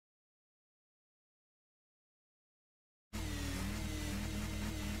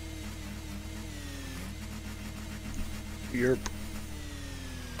Yerp.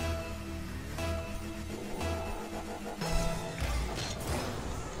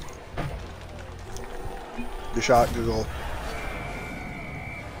 Good shot, good goal.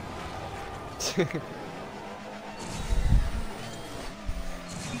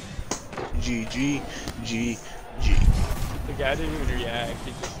 GG, GG. The guy didn't even react,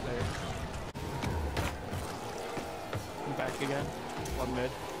 he's just there. I'm back again. One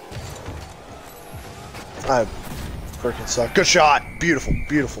mid. I freaking suck. Good shot. Beautiful,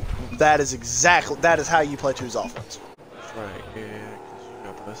 beautiful. That is how you play twos offense. That's right, yeah, because you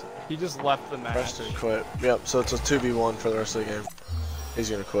know this. He just left the match. Preston quit. Yep, so it's a 2v1 for the rest of the game. He's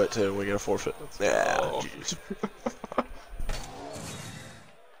gonna quit too, and we get a forfeit. Yeah, jeez.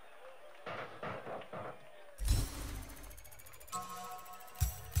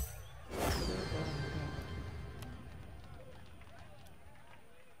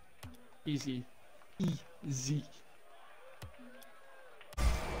 Easy. Easy.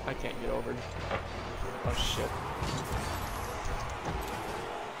 I can't get over. Oh shit.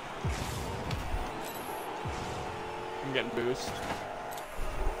 I'm getting boost.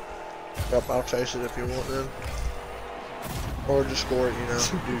 Yep, I'll chase it if you want then. Or just score it, you know.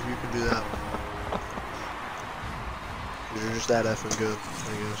 Dude, you can do that. You're just that effing good,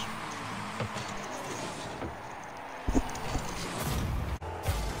 I guess.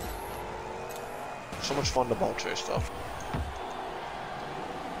 So much fun to ball chase though.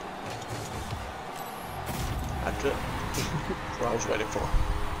 That's it. That's what I was waiting for.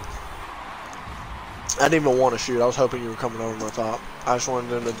 I didn't even want to shoot. I was hoping you were coming over my top. I just wanted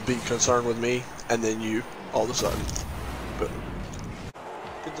them to be concerned with me, and then you, all of a sudden. But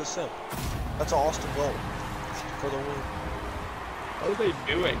good to sim. That's Austin goal for the win. What are they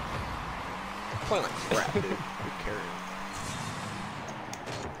doing? Playing like crap, dude. Good carry.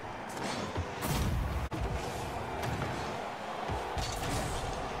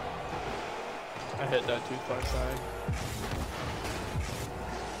 I hit that too far side.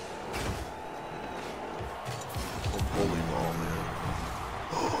 Bully ball, man.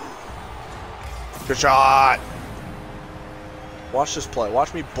 Good shot! Watch this play.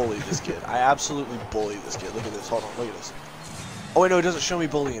 Watch me bully this kid. I absolutely bully this kid. Look at this. Hold on. Look at this. Oh, wait, no, it doesn't show me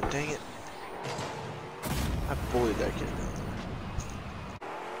bully him. Dang it. I bullied that kid.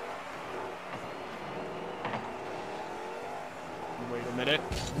 Wait a minute.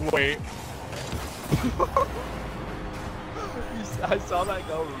 Wait. I saw that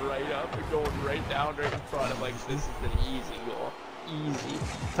go right up and going right down right in front. I'm like, this is an easy goal. Easy.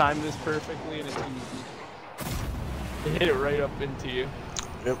 Time this perfectly and it's easy. It hit it right up into you.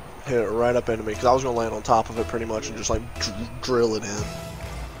 Yep, hit it right up into me because I was going to land on top of it pretty much and just like drill it in.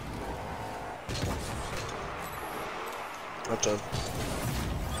 That's done.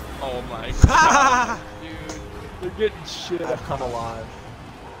 Oh my god, dude. They're getting shit. I've come alive.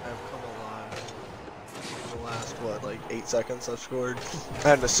 I've come alive. In the last, what, like 8 seconds I've scored? I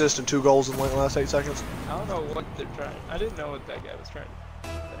had an assist and 2 goals in the last 8 seconds. I don't know what they're trying. I didn't know what that guy was trying.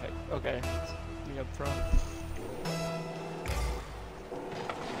 What the heck? Okay. Me up front.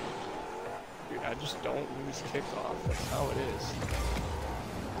 Dude, I just don't lose kickoff. That's how it is.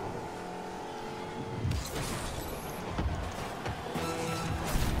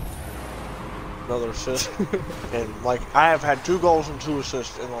 Another assist. And like, I have had 2 goals and 2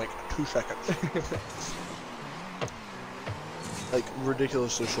 assists in like 2 seconds. Like,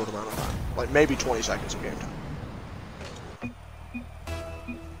 ridiculously short amount of time. Like, maybe 20 seconds of game time.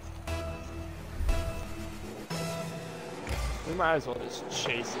 We might as well just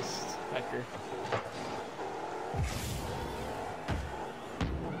chase this hecker.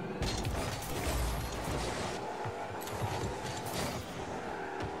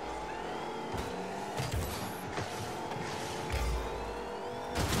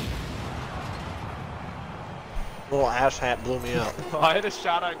 Little ass hat blew me up. Oh, I had a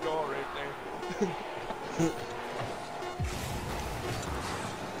shot on goal right there.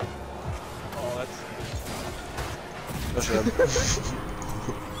 Oh, that's Good.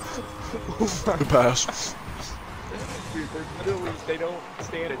 Oh Good pass. dude, they're literally, they don't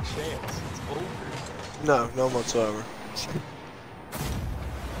stand a chance. It's over. No, none whatsoever.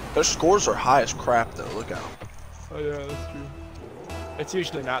 Their scores are high as crap though, look at them. Oh yeah, that's true. It's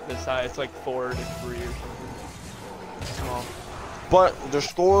usually not this high, it's like 4 to 3 or something. Small. But their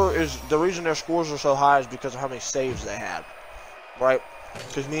score is, the reason their scores are so high is because of how many saves they had. Right?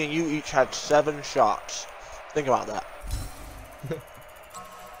 Because me and you each had 7 shots. Think about that.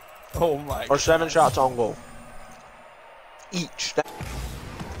 Oh my Or 7 shots on goal. Each.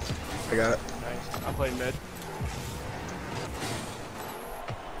 I got it. Nice. I'm playing mid.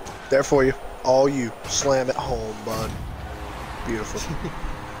 There for you. All you. Slam it home, bud. Beautiful.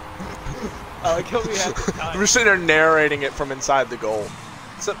 I like how we have to time. We're sitting there narrating it from inside the goal.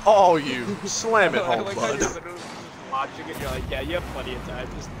 Said, "Oh, you slam it I home, like how bud." you're literally just watching it. You're like, yeah, you have plenty of time.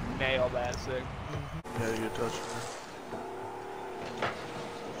 Just nail that thing. Yeah, you get touch.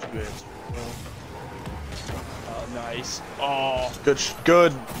 Good. Oh, nice. Oh,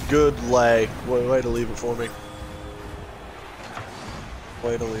 Good leg. Way to leave it for me.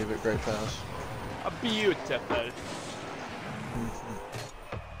 Way to leave it. Great pass. a beautiful.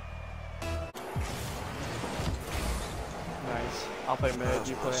 Nice. I'll play mid.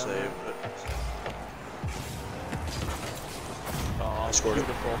 You play on mid. Oh, scored it.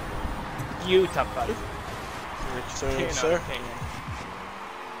 beautiful. Beautiful. Thank you, sir.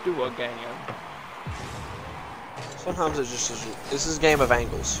 Do a game. Sometimes it just is. This is a game of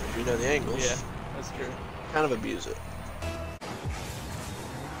angles. If you know the angles, Yeah, that's true. kind of abuse it.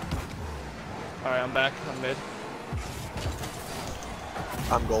 Alright, I'm back. I'm mid.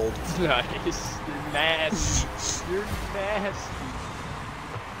 I'm gold. Nice. You're nasty. You're nasty.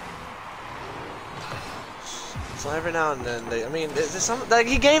 So every now and then, like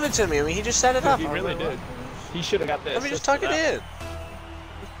he gave it to me. I mean, he just set it up. He really did. He should have got this. Let me just tuck it in.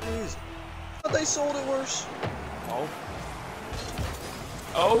 Easy. But they sold it worse. Oh.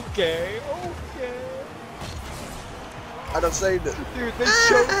 Okay. I done saved it. Dude, they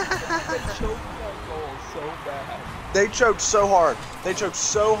choked that goal so bad. They choked so hard. They choked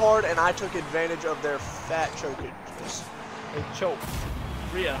so hard, and I took advantage of their fat chokiness. They choked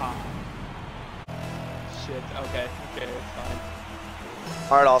real hard. Shit. Okay, it's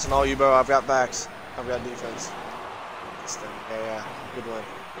fine. All right, Austin, all you, bro. I've got backs. I've got defense. This thing. Yeah. Good win.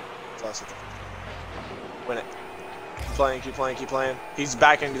 That's awesome. Win it. Keep playing. He's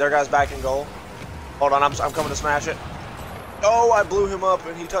back in. Their guy's back in goal. Hold on, I'm coming to smash it. Oh, I blew him up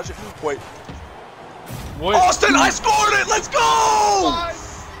and he touched it. Wait. What? Austin, I scored it! Let's go!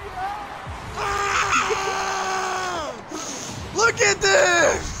 Ah! Look at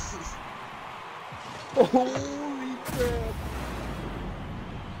this! Holy crap.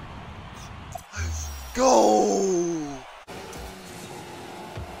 Go!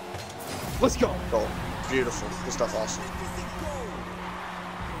 Let's go. Goal. Beautiful. Good stuff, Austin.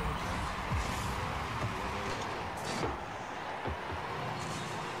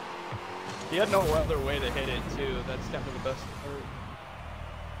 He had no other way to hit it, too. That's kind of the best part.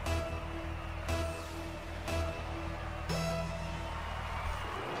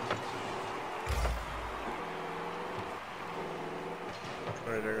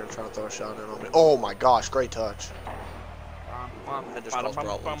 Alright, they're gonna try to throw a shot in on me. Oh my gosh, great touch. That just caused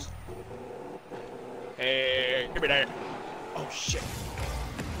problems. Hey, give me that. Oh, shit.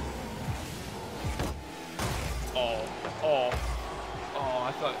 Oh,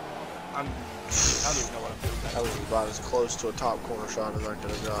 I thought... I don't even know what I'm doing. That was about as close to a top corner shot as I could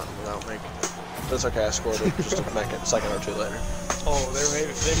have gotten without making it. But it's okay, I scored it just a second or two later. Oh,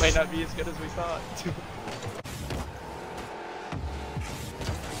 they might not be as good as we thought.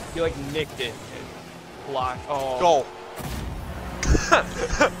 You like nicked it and blocked. Oh. Goal.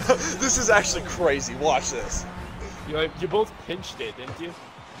 This is actually crazy. Watch this. You both pinched it, didn't you?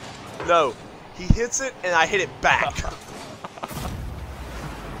 No, he hits it and I hit it back.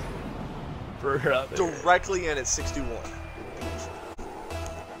 Brother. Directly in at 61.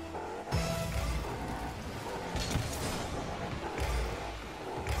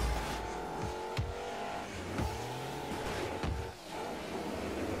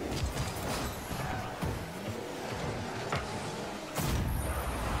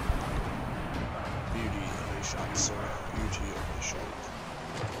 Beauty of a shot, sir. Beauty of a shot.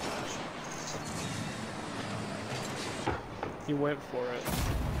 He went for it,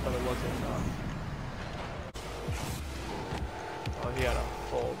 but it wasn't enough. Oh, he had a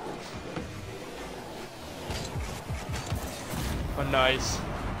full boost. Oh, nice.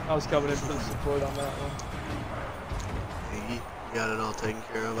 I was coming in for the support on that one. He got it all taken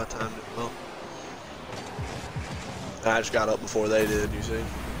care of. I timed it well. I just got up before they did, you see?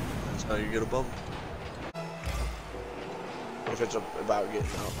 That's how you get a bubble. If it's about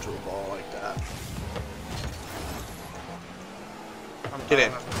getting up to a ball like that. Get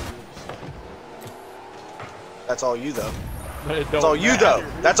in. That's all you, though. That's all you, though.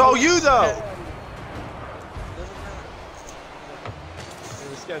 That's all you, though.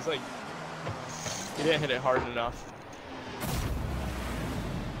 This guy's like, he didn't hit it hard enough.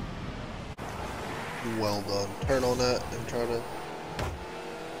 Well done. Turn on that and try to.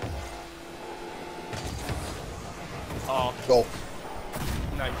 Oh. Goal.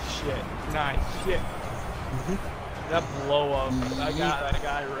 Nice shit. Nice shit. That blow up. I got that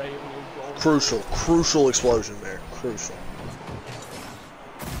guy right when he was goal. Crucial explosion there. Crucial.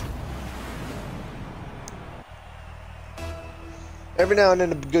 Every now and then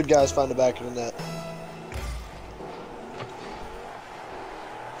the good guys find the back of the net.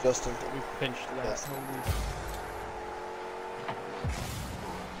 Justin. We pinched that. Yes.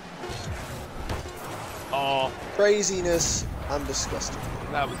 Oh. Craziness. I'm disgusted.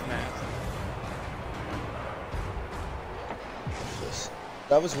 That was nasty.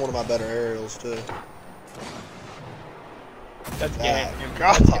 That was one of my better aerials too. That's game.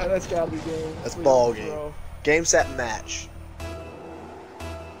 God. That's gotta be game. That's ball game. Bro. Game, set, match.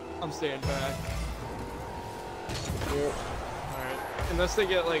 I'm staying back. Yep. Alright. Unless they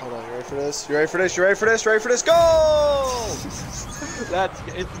get like. Hold on, you ready for this? You ready for this? You ready for this? Ready for this? Go!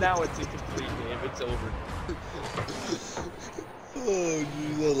 Now it's a complete game. It's over. Oh,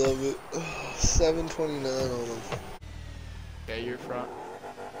 jeez, I love it. 729 on them. Okay, you're front.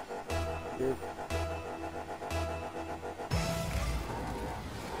 Yep.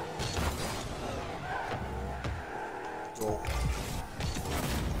 Goal.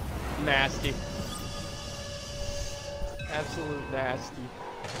 Nasty. Absolute nasty.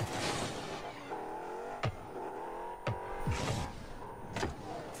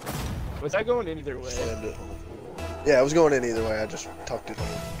 Was that going either way? Slammed it home. Yeah, it was going in either way. I just tucked it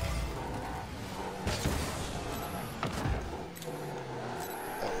home.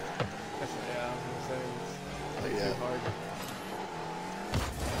 Yeah, it's Yeah. too hard.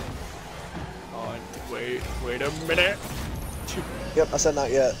 Oh, wait a minute. Yep, I said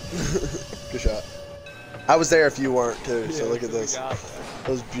not yet. Good shot. I was there if you weren't too, so look at this. That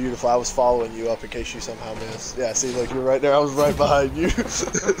was beautiful. I was following you up in case you somehow missed. Yeah, see, look, you're right there. I was right behind you.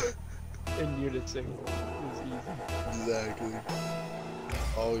 In unison. It was easy. Exactly.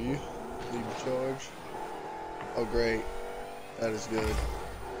 Oh, you lead the charge. Oh, great. That is good.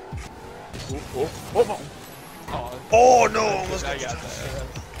 Oh, No! Almost I got that.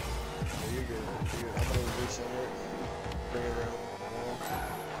 You're good. You're good. I'm gonna recenter it. Bring it around.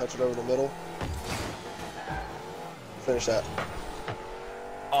 Touch it over the middle. Finish that.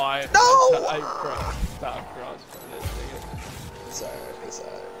 Oh, No! I stopped cross from this thing. It's alright. It's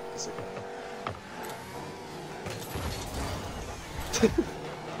alright. It's okay.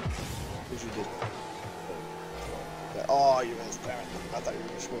 Because you did. Oh, you missed that. I thought you were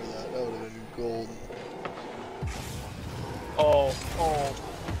going to score that. That would have been gold. Oh,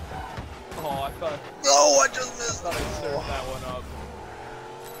 I thought. No, I just missed I served that one up.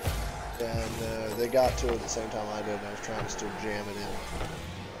 And they got to it at the same time I did, and I was trying to still jam it in.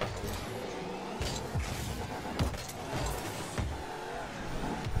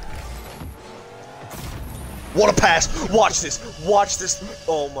 What a pass! Watch this! Watch this!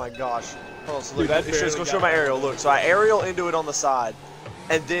 Oh my gosh. Hold on, so look, Dude, it's gonna show my aerial. Look, so I aerial into it on the side,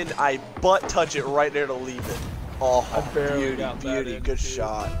 and then I butt touch it right there to leave it. Oh, beauty, beauty, good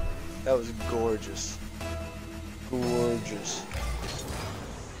shot. That was gorgeous. Gorgeous.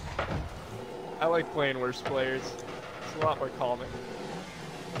 I like playing worse players. It's a lot more calming.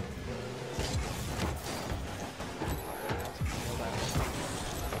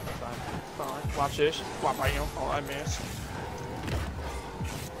 Fine. Watch this. Oh, I missed.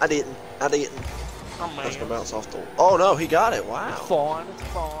 I didn't. Oh, man. That's gonna bounce off the. Oh no, he got it. Wow. It's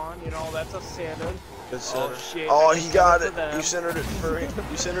fun. You know, that's a standard. Good center. Oh, shit. Oh, he got it. You centered it for him.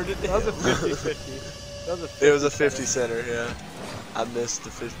 You centered it to That was a him. 50-50. That was a 50 It was a 50 center, yeah. I missed the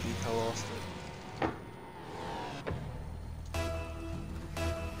 50. I lost it.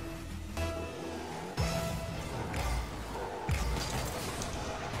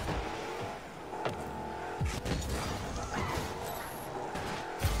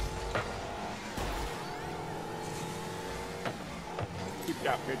 Keep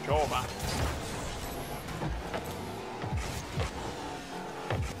that bitch over.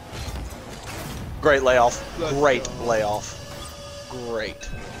 Great layoff. Let's Great go. layoff. Great.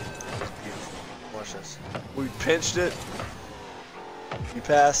 Beautiful. Watch this. We pinched it. You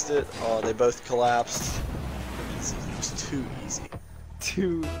passed it. Oh, they both collapsed. Easy. It was too easy.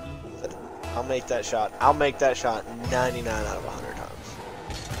 Too easy. I'll make that shot. I'll make that shot 99 out of 100 times.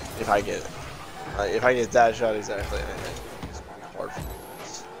 If I get it. If I get that shot exactly, it's gonna be hard for me.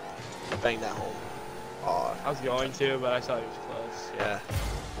 Bang that home. Oh, I was going to, but I saw he was close. yeah.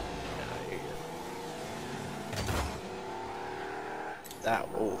 That,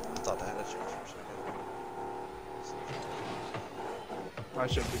 oh, I thought that had a chance for a second. I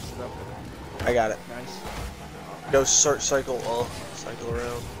should fix it up. I got it. Nice. Go search, cycle around.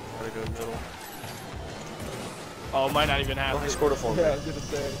 Gotta go middle. Oh, might not even have Oh, he it. scored it for me. Yeah, I was gonna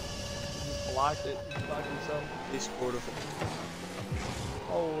say. He blocked it. He blocked himself. He scored it for me.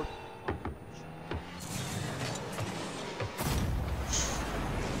 Oh.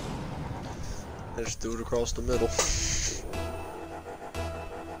 I just threw it across the middle.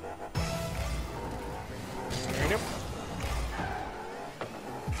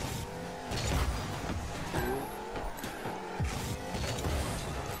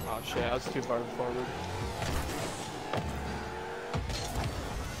 I was too far forward.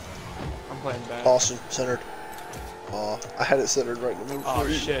 I'm playing back. Austin, centered. Oh, I had it centered right in the middle. Oh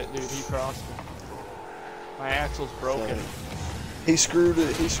shit, dude, he crossed me. My axle's broken. Sorry. He screwed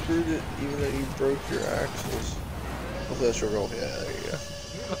it. He screwed it, even though you broke your axles. Hopefully that's your goal. Yeah, there you go.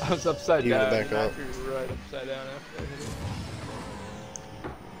 I was upside You down. gotta back up. Right upside down after I hit it.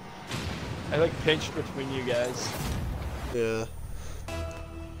 I like pinched between you guys. Yeah.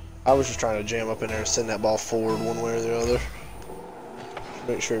 I was just trying to jam up in there and send that ball forward one way or the other.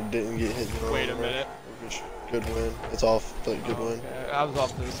 Make sure it didn't get hit in the wrong Wait a way. minute. Good win. It's off, but good win. Okay. I was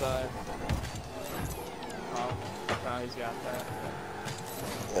off to the side. Oh, now he's got that.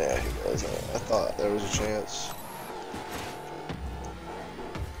 Yeah, he does. I thought there was a chance.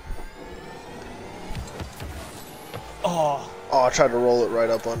 Oh. Oh, I tried to roll it right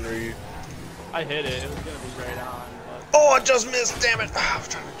up under you. I hit it. It was gonna be right on, but... Oh, I just missed. Damn it! I was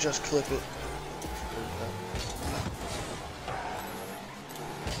trying to just clip it.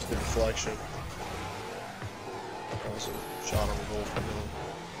 Good deflection. That was a shot on goal for him.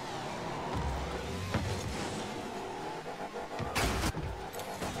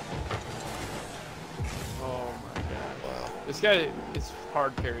 Oh my god. Wow. This guy is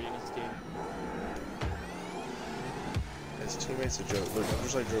hard carrying his team. His teammates a joke. Look, I'm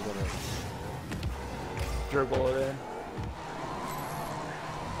just like dribbling it. Dribble it in.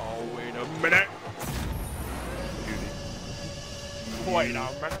 Oh, wait a minute. Wait a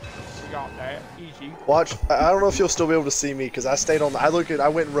minute. You got that. Easy. Watch. I don't know if you'll still be able to see me because I stayed on. I went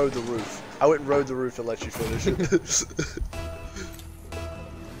and rode the roof. I went and rode the roof and let you finish it.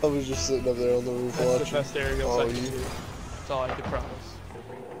 I was just sitting up there on the roof That's watching. the best aerial Oh, I can do. That's all I can promise.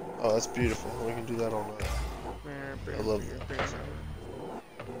 Oh, that's beautiful. We can do that all night. I love it.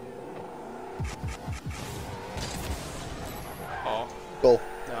 Oh. Goal.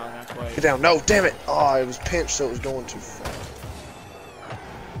 No, not quite. Get down. No, damn it. Oh, it was pinched, so it was going too far.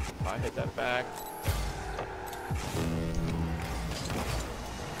 I hit that back.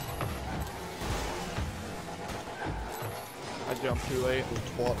 I jumped too late.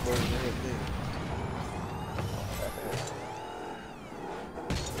 Twat version of me.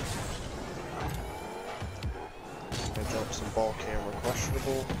 I jumped some ball camera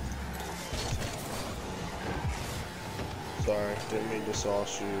questionable. Sorry, didn't mean to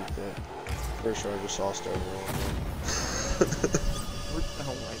sauce you, but pretty sure I just sauced everyone.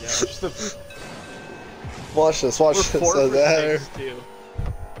 Oh my gosh. Watch this, watch We're this. 4 So for there. 6 too.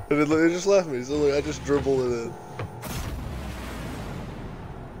 And it just left me, so look, I just dribbled it in.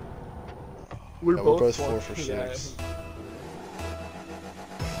 We're Yeah, both 4 for 6. Yeah.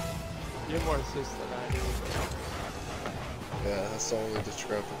 You have more assists than I do. Yeah, that's the only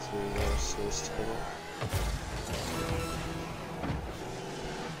discrepancy in our assist total.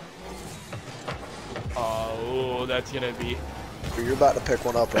 Oh, that's gonna be. You're about to pick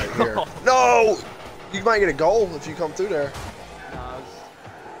one up right here. No! You might get a goal if you come through there.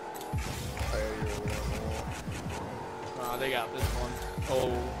 Nah, they got this one.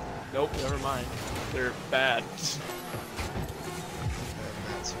 Oh, nope, never mind. They're bad.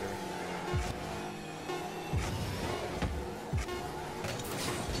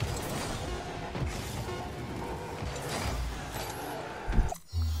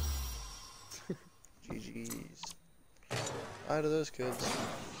 GG's. Bye to those kids.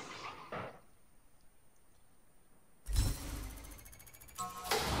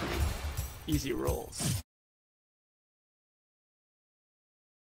 Easy rolls.